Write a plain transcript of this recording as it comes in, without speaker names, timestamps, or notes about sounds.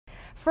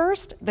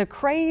First, the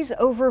craze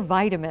over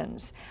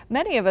vitamins.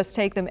 Many of us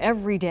take them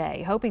every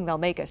day, hoping they'll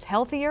make us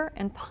healthier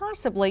and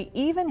possibly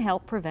even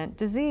help prevent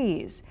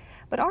disease.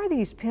 But are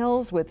these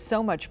pills with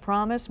so much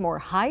promise more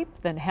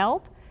hype than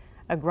help?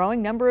 A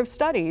growing number of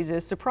studies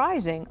is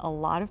surprising a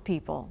lot of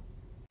people.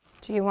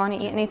 Do you want to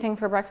eat anything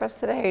for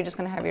breakfast today, or are you just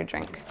going to have your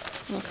drink?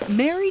 Okay.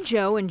 Mary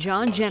Jo and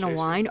John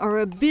Genowine are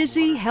a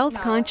busy,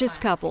 health-conscious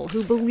couple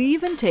who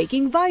believe in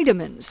taking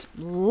vitamins.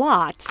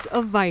 Lots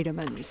of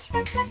vitamins.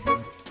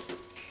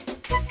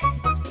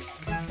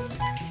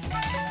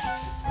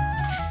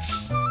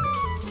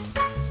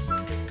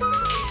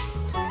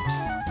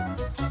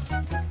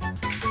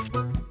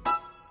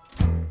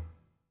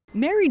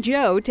 Mary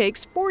Jo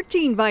takes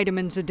 14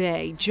 vitamins a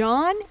day,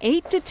 John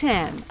 8 to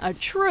 10, a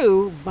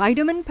true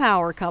vitamin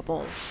power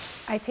couple.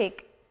 I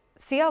take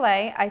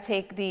CLA, I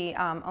take the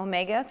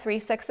omega 3,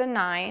 6, and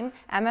 9,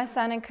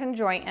 MSM and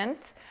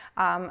conjoint.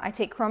 I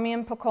take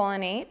chromium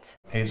picolinate.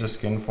 Age of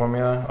Skin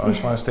formula, I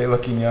always want to stay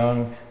looking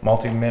young,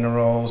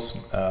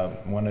 multi-minerals,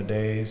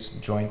 one-a-days,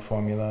 joint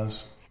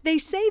formulas. They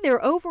say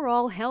their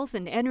overall health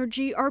and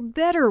energy are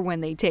better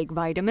when they take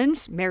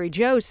vitamins. Mary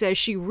Jo says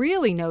she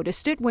really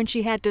noticed it when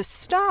she had to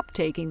stop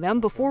taking them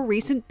before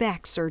recent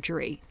back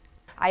surgery.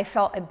 I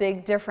felt a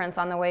big difference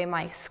on the way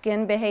my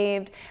skin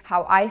behaved,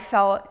 how I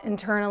felt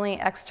internally,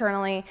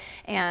 externally,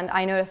 and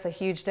I noticed a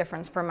huge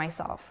difference for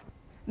myself.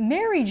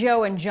 Mary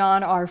Jo and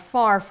John are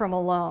far from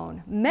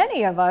alone.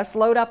 Many of us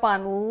load up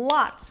on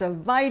lots of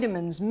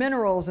vitamins,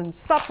 minerals, and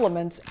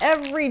supplements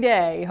every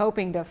day,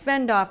 hoping to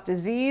fend off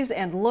disease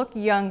and look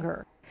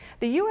younger.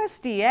 The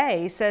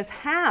USDA says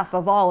half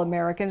of all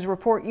Americans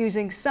report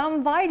using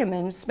some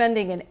vitamins,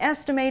 spending an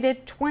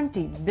estimated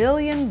 $20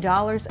 billion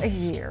a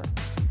year.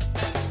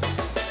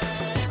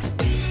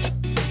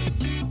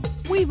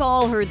 We've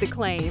all heard the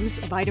claims.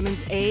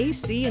 Vitamins A,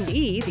 C, and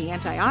E, the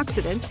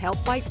antioxidants, help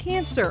fight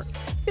cancer.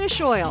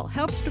 Fish oil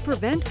helps to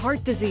prevent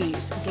heart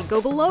disease.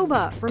 Ginkgo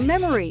biloba for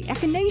memory,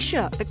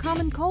 echinacea, the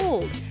common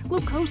cold,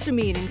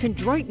 glucosamine and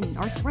chondroitin,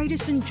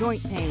 arthritis and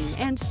joint pain,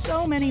 and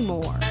so many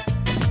more.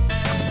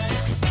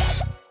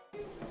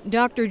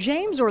 Dr.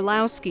 James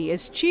Orlowski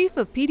is Chief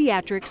of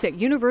Pediatrics at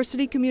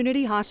University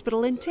Community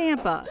Hospital in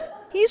Tampa.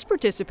 He's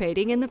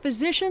participating in the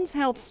Physicians'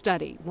 Health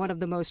Study, one of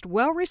the most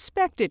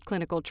well-respected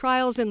clinical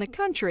trials in the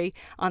country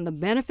on the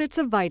benefits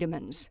of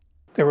vitamins.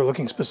 They were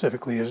looking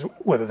specifically as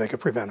whether they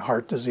could prevent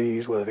heart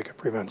disease, whether they could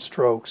prevent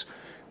strokes,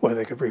 whether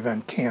they could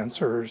prevent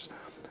cancers,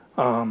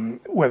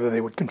 whether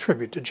they would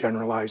contribute to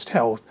generalized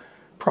health,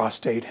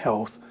 prostate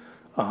health,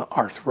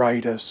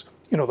 arthritis,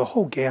 the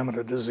whole gamut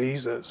of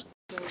diseases.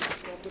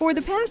 For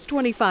the past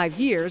 25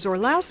 years,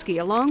 Orlowski,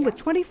 along with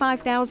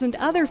 25,000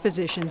 other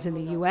physicians in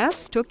the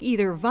U.S., took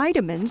either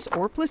vitamins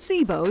or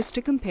placebos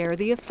to compare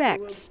the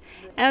effects.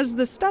 As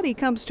the study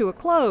comes to a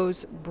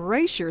close,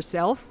 brace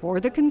yourself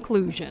for the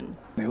conclusion.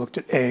 They looked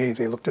at A,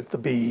 they looked at the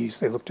Bs,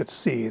 they looked at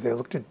C, they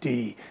looked at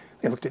D,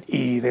 they looked at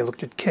E, they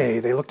looked at K,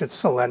 they looked at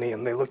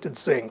selenium, they looked at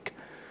zinc.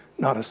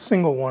 Not a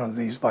single one of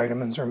these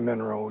vitamins or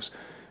minerals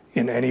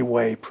in any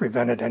way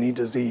prevented any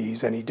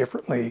disease any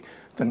differently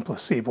than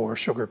placebo or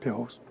sugar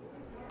pills.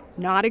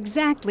 Not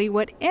exactly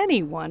what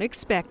anyone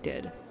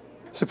expected.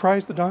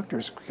 Surprised the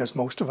doctors, because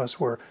most of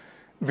us were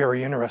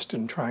very interested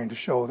in trying to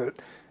show that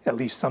at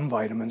least some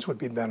vitamins would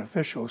be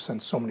beneficial,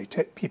 since so many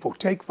people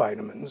take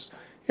vitamins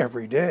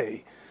every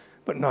day,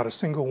 but not a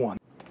single one.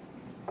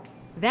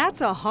 That's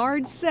a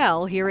hard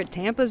sell here at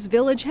Tampa's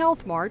Village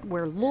Health Mart,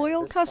 where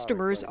loyal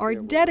customers are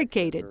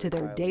dedicated to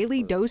their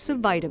daily dose of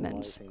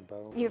vitamins.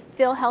 You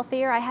feel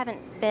healthier. I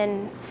haven't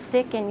been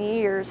sick in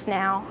years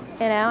now.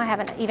 I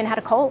haven't even had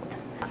a cold.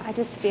 I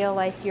just feel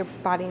like your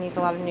body needs a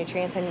lot of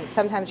nutrients, and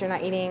sometimes you're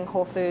not eating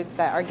whole foods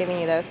that are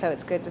giving you those, so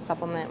it's good to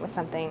supplement with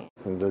something.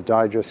 The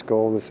Digest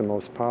Gold is the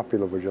most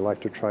popular. Would you like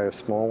to try a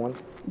small one?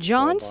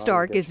 John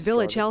Stark is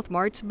Village Health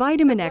Mart's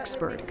vitamin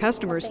expert.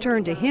 Customers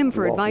turn to him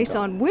for advice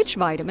on which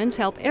vitamins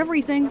help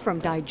everything from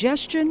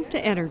digestion to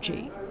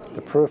energy.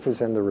 The proof is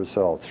in the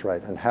results,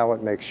 right, and how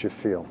it makes you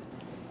feel.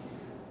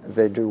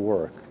 They do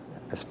work,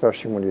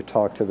 especially when you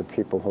talk to the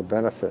people who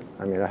benefit.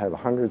 I mean, I have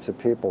hundreds of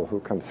people who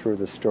come through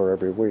the store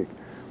every week.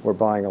 We're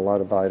buying a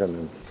lot of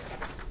vitamins.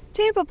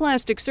 Tampa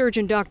plastic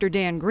surgeon Dr.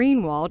 Dan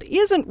Greenwald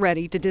isn't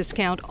ready to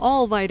discount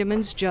all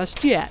vitamins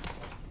just yet.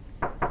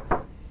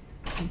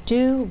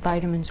 Do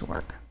vitamins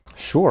work?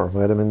 Sure,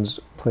 vitamins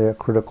play a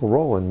critical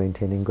role in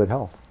maintaining good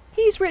health.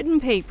 He's written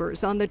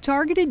papers on the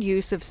targeted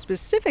use of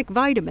specific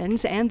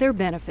vitamins and their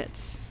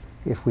benefits.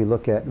 If we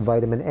look at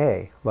vitamin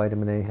A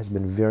has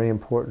been very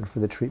important for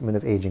the treatment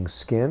of aging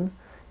skin.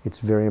 It's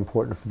very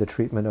important for the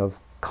treatment of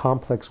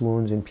complex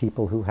wounds in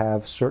people who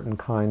have certain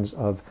kinds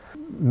of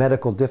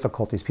medical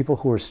difficulties, people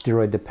who are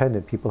steroid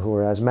dependent, people who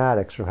are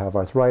asthmatics or have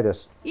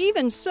arthritis.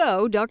 Even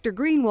so, Dr.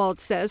 Greenwald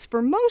says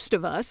for most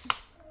of us...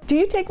 Do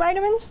you take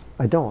vitamins?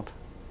 I don't.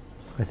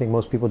 I think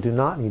most people do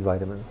not need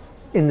vitamins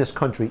in this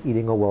country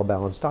eating a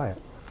well-balanced diet.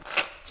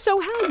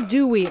 So how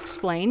do we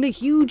explain the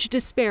huge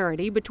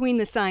disparity between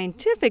the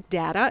scientific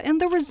data and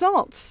the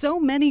results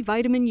so many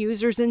vitamin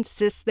users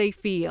insist they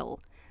feel?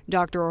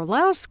 Dr.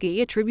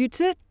 Orlowski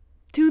attributes it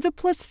to the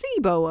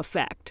placebo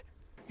effect.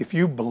 If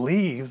you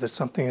believe that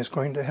something is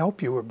going to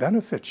help you or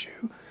benefit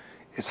you,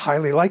 it's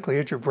highly likely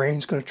that your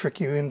brain's going to trick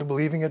you into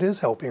believing it is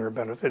helping or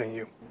benefiting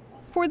you.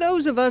 For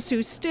those of us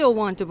who still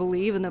want to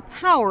believe in the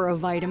power of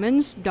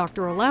vitamins,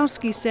 Dr.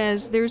 Orlowski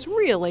says there's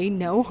really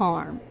no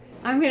harm.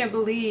 I'm going to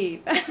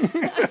believe.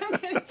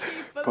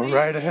 Go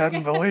right ahead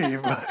and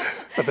believe.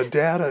 But the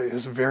data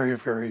is very,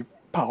 very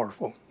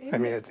powerful. I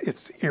mean,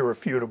 it's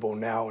irrefutable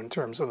now in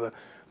terms of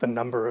the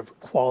number of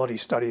quality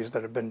studies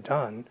that have been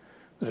done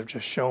that have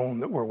just shown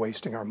that we're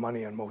wasting our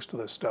money on most of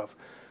this stuff.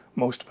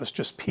 Most of us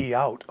just pee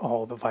out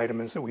all the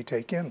vitamins that we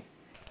take in.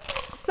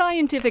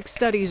 Scientific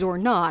studies or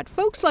not,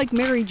 folks like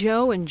Mary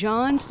Jo and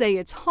John say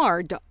it's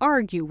hard to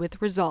argue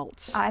with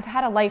results. I've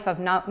had a life of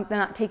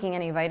not taking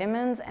any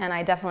vitamins, and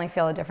I definitely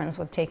feel a difference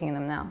with taking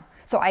them now.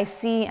 So I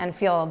see and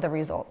feel the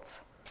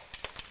results.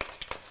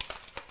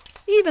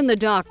 Even the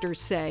doctors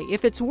say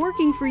if it's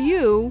working for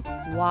you,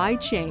 why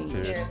change?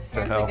 Cheers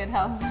to good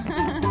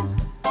health.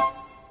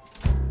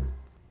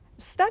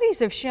 Studies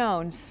have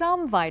shown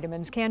some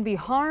vitamins can be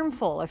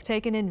harmful if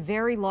taken in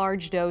very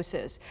large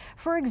doses.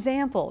 For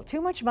example, too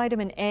much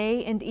vitamin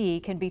A and E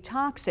can be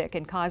toxic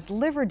and cause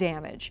liver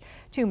damage.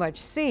 Too much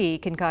C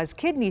can cause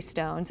kidney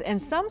stones, and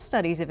some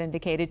studies have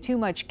indicated too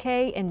much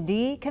K and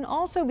D can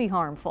also be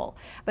harmful.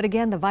 But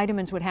again, the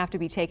vitamins would have to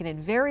be taken in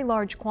very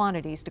large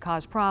quantities to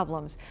cause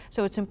problems,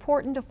 so it's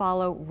important to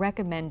follow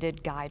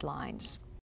recommended guidelines.